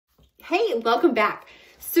Hey, welcome back.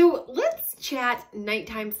 So let's chat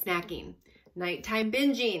nighttime snacking, nighttime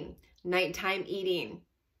binging, nighttime eating.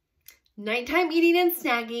 Nighttime eating and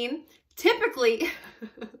snacking, typically,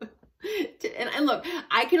 and look,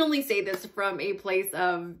 I can only say this from a place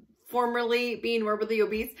of formerly being morbidly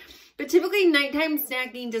obese, but typically nighttime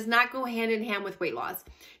snacking does not go hand in hand with weight loss.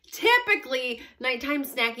 Typically, nighttime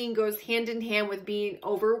snacking goes hand in hand with being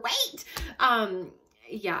overweight.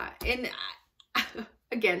 Yeah, and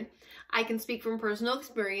again, I can speak from personal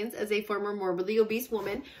experience as a former morbidly obese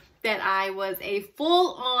woman that I was a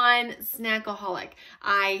full-on snackaholic.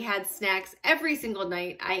 I had snacks every single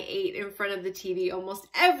night. I ate in front of the TV almost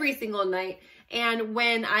every single night. And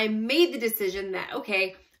when I made the decision that,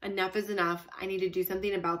 okay, enough is enough, I need to do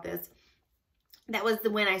something about this, that was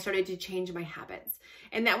when I started to change my habits.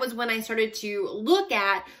 And that was when I started to look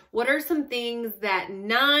at what are some things that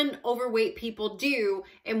non-overweight people do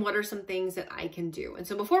and what are some things that I can do. And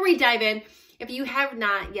so before we dive in, if you have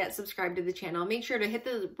not yet subscribed to the channel, make sure to hit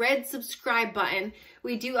the red subscribe button.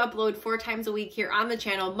 We do upload 4 times a week here on the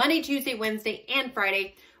channel, Monday, Tuesday, Wednesday, and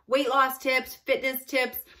Friday. Weight loss tips, fitness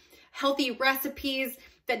tips, healthy recipes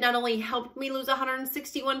that not only helped me lose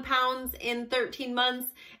 161 pounds in 13 months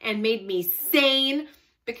and made me sane,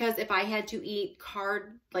 because if I had to eat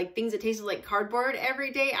things that tasted like cardboard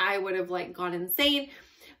every day, I would have gone insane.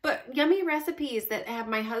 But yummy recipes that have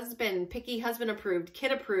my husband, picky husband approved,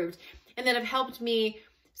 kid approved, and that have helped me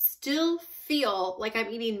still feel like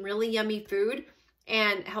I'm eating really yummy food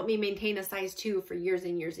and help me maintain a size 2 for years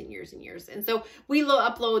and years and years and years. And so we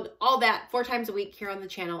upload all that 4 times a week here on the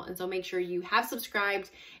channel. And so make sure you have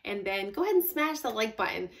subscribed and then go ahead and smash the like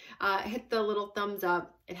button. Hit the little thumbs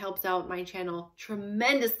up. It helps out my channel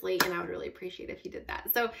tremendously, and I would really appreciate it if you did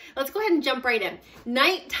that. So let's go ahead and jump right in.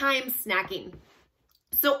 Nighttime snacking.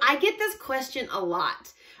 So I get this question a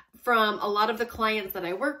lot from a lot of the clients that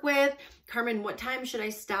I work with. Carmen, what time should I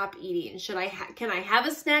stop eating? Can I have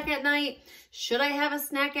a snack at night? Should I have a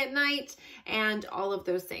snack at night? And all of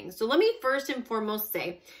those things. So let me first and foremost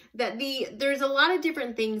say that there's a lot of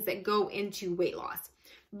different things that go into weight loss,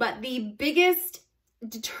 but the biggest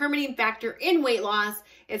determining factor in weight loss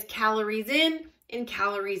is calories in and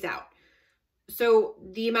calories out. So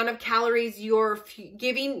the amount of calories you're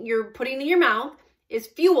putting in your mouth is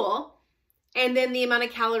fuel, and then the amount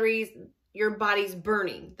of calories your body's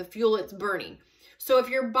burning, the fuel it's burning. So if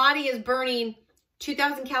your body is burning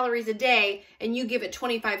 2,000 calories a day and you give it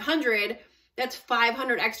 2,500, that's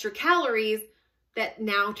 500 extra calories that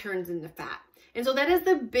now turns into fat. And so that is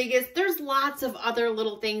the biggest. There's lots of other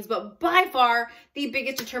little things, but by far the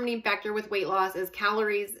biggest determining factor with weight loss is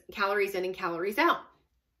calories in and calories out.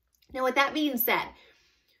 Now, with that being said,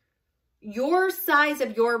 your size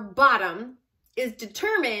of your bottom is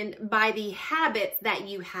determined by the habits that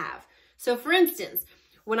you have. So for instance,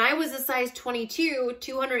 when I was a size 22,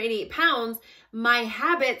 288 pounds, my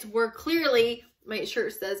habits were clearly, my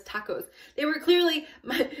shirt says tacos.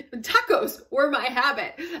 Tacos were my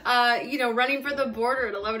habit. Running for the border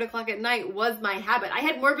at 11 o'clock at night was my habit. I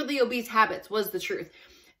had morbidly obese habits, was the truth.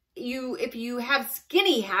 If you have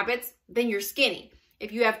skinny habits, then you're skinny.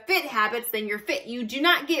 If you have fit habits, then you're fit. You do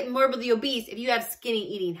not get morbidly obese if you have skinny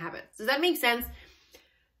eating habits. Does that make sense?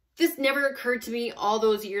 This never occurred to me all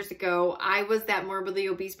those years ago. I was that morbidly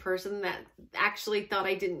obese person that actually thought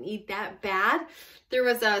I didn't eat that bad. There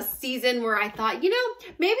was a season where I thought,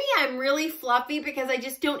 maybe I'm really fluffy because I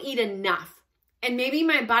just don't eat enough. And maybe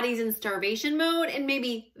my body's in starvation mode, and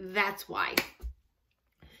maybe that's why.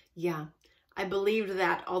 Yeah, I believed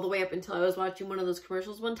that all the way up until I was watching one of those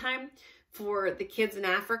commercials one time for the kids in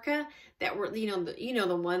Africa that were,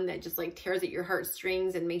 the one that just tears at your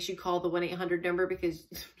heartstrings and makes you call the 1-800 number because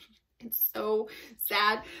it's so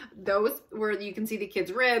sad. Those where you can see the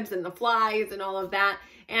kids' ribs and the flies and all of that.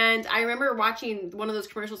 And I remember watching one of those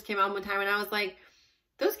commercials came out one time and I was like,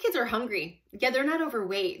 those kids are hungry. Yeah, they're not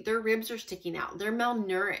overweight. Their ribs are sticking out. They're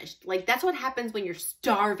malnourished. That's what happens when you're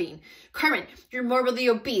starving. Carmen, you're morbidly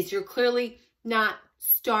obese. You're clearly not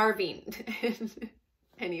starving.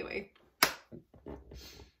 Anyway.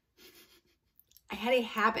 I had a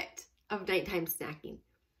habit of nighttime snacking.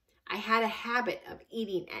 I had a habit of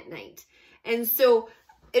eating at night. And so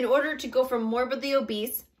in order to go from morbidly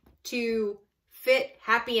obese to fit,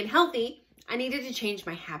 happy, and healthy, I needed to change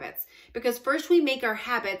my habits. Because first we make our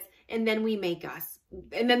habits and then we make us.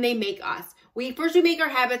 And then they make us. First we make our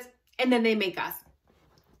habits and then they make us.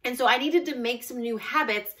 And so I needed to make some new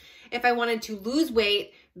habits if I wanted to lose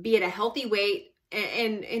weight, be at a healthy weight,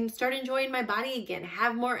 and start enjoying my body again,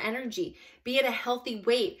 have more energy, be at a healthy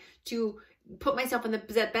weight to put myself in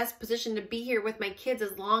the best position to be here with my kids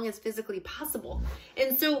as long as physically possible.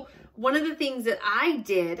 And so one of the things that I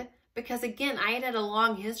did because again, I had a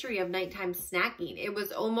long history of nighttime snacking. It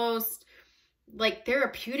was almost like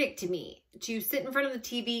therapeutic to me to sit in front of the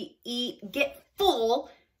TV, eat, get full,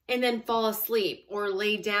 and then fall asleep or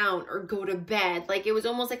lay down or go to bed. Like it was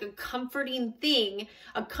almost like a comforting thing,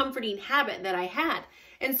 a comforting habit that I had.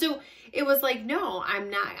 And so it was like, no,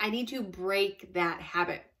 I need to break that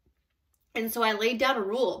habit. And so I laid down a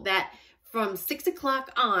rule that from 6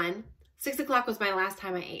 o'clock on, 6 o'clock was my last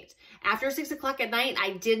time I ate. After 6 o'clock at night,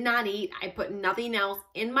 I did not eat. I put nothing else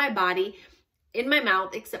in my body, in my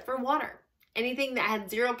mouth, except for water. Anything that had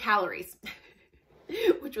 0 calories,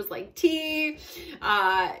 which was like tea,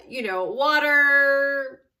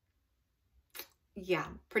 water. Yeah,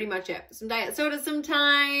 pretty much it. Some diet soda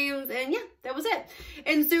sometimes. And yeah, that was it.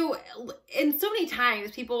 And so many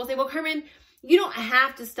times people will say, well, Carmen, you don't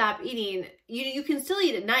have to stop eating. You can still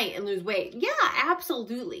eat at night and lose weight. Yeah,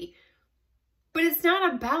 absolutely. But it's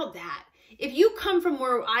not about that. If you come from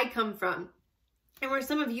where I come from and where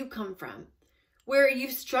some of you come from, where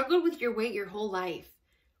you've struggled with your weight your whole life,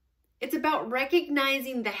 it's about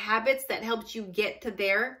recognizing the habits that helped you get to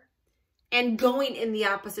there and going in the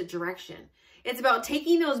opposite direction. It's about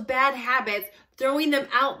taking those bad habits, throwing them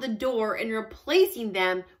out the door and replacing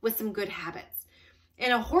them with some good habits.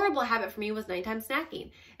 And a horrible habit for me was nighttime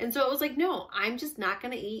snacking. And so it was like, no, I'm just not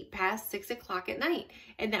going to eat past 6 o'clock at night.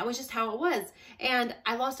 And that was just how it was. And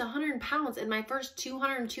I lost 100 pounds in my first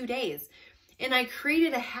 202 days. And I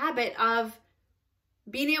created a habit of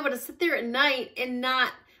being able to sit there at night and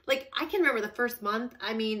not, like, I can remember the first month,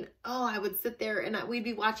 I would sit there and we'd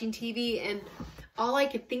be watching TV and all I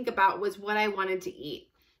could think about was what I wanted to eat.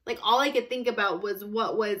 Like all I could think about was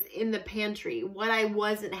what was in the pantry, what I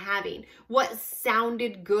wasn't having, what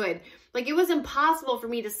sounded good. Like it was impossible for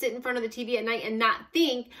me to sit in front of the TV at night and not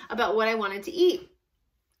think about what I wanted to eat.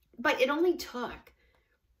 But it only took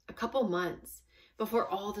a couple months before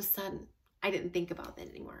all of a sudden I didn't think about that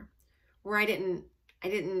anymore. Where I didn't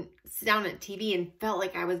sit down at TV and felt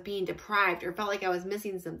like I was being deprived or felt like I was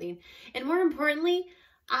missing something. And more importantly,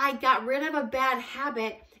 I got rid of a bad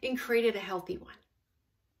habit and created a healthy one.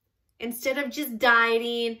 Instead of just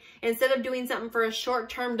dieting, instead of doing something for a short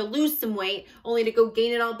term to lose some weight, only to go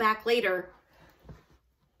gain it all back later,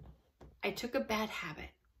 I took a bad habit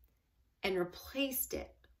and replaced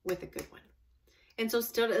it with a good one. And so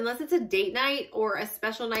still, unless it's a date night or a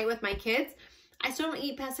special night with my kids, I still don't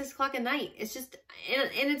eat past 6 o'clock at night. It's just, and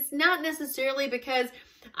it's not necessarily because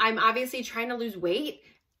I'm obviously trying to lose weight.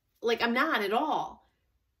 Like I'm not at all.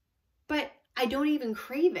 But I don't even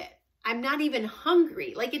crave it. I'm not even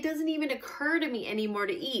hungry. Like it doesn't even occur to me anymore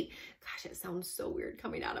to eat. Gosh, it sounds so weird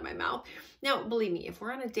coming out of my mouth. Now, believe me, if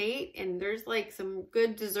we're on a date and there's like some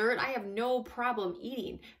good dessert, I have no problem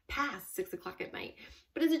eating past 6 o'clock at night.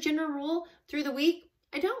 But as a general rule, through the week,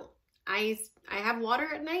 I don't. I have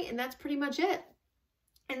water at night and that's pretty much it.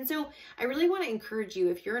 And so I really want to encourage you,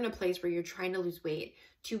 if you're in a place where you're trying to lose weight,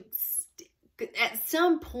 to at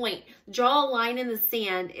some point, draw a line in the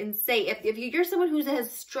sand and say, if you're someone who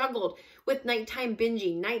has struggled with nighttime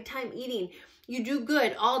binging, nighttime eating, you do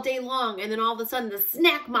good all day long, and then all of a sudden the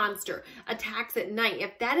snack monster attacks at night.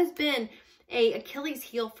 If that has been an Achilles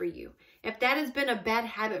heel for you, if that has been a bad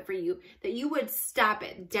habit for you, that you would stop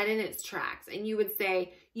it dead in its tracks and you would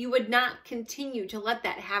say, you would not continue to let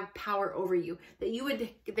that have power over you, that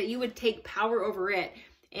you would take power over it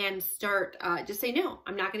and start, just say, no,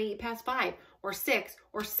 I'm not going to eat past 5 or 6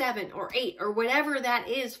 or 7 or 8 or whatever that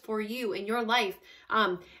is for you in your life.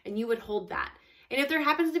 And you would hold that. And if there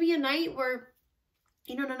happens to be a night where,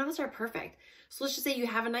 none of us are perfect. So let's just say you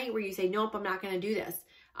have a night where you say, nope, I'm not going to do this.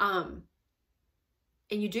 And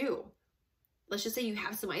you do. Let's just say you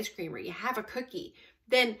have some ice cream or you have a cookie.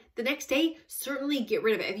 Then the next day, certainly get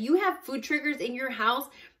rid of it. If you have food triggers in your house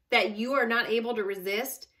that you are not able to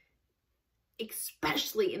resist,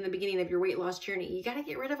 especially in the beginning of your weight loss journey, you got to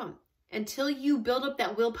get rid of them. Until you build up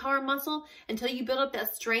that willpower muscle, until you build up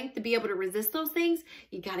that strength to be able to resist those things,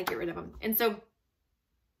 you got to get rid of them. And so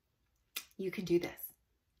you can do this.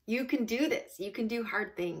 You can do this. You can do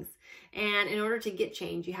hard things. And in order to get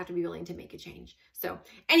change, you have to be willing to make a change. So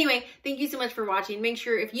anyway, thank you so much for watching. Make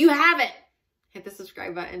sure if you haven't, hit the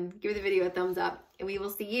subscribe button, give the video a thumbs up, and we will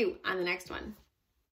see you on the next one.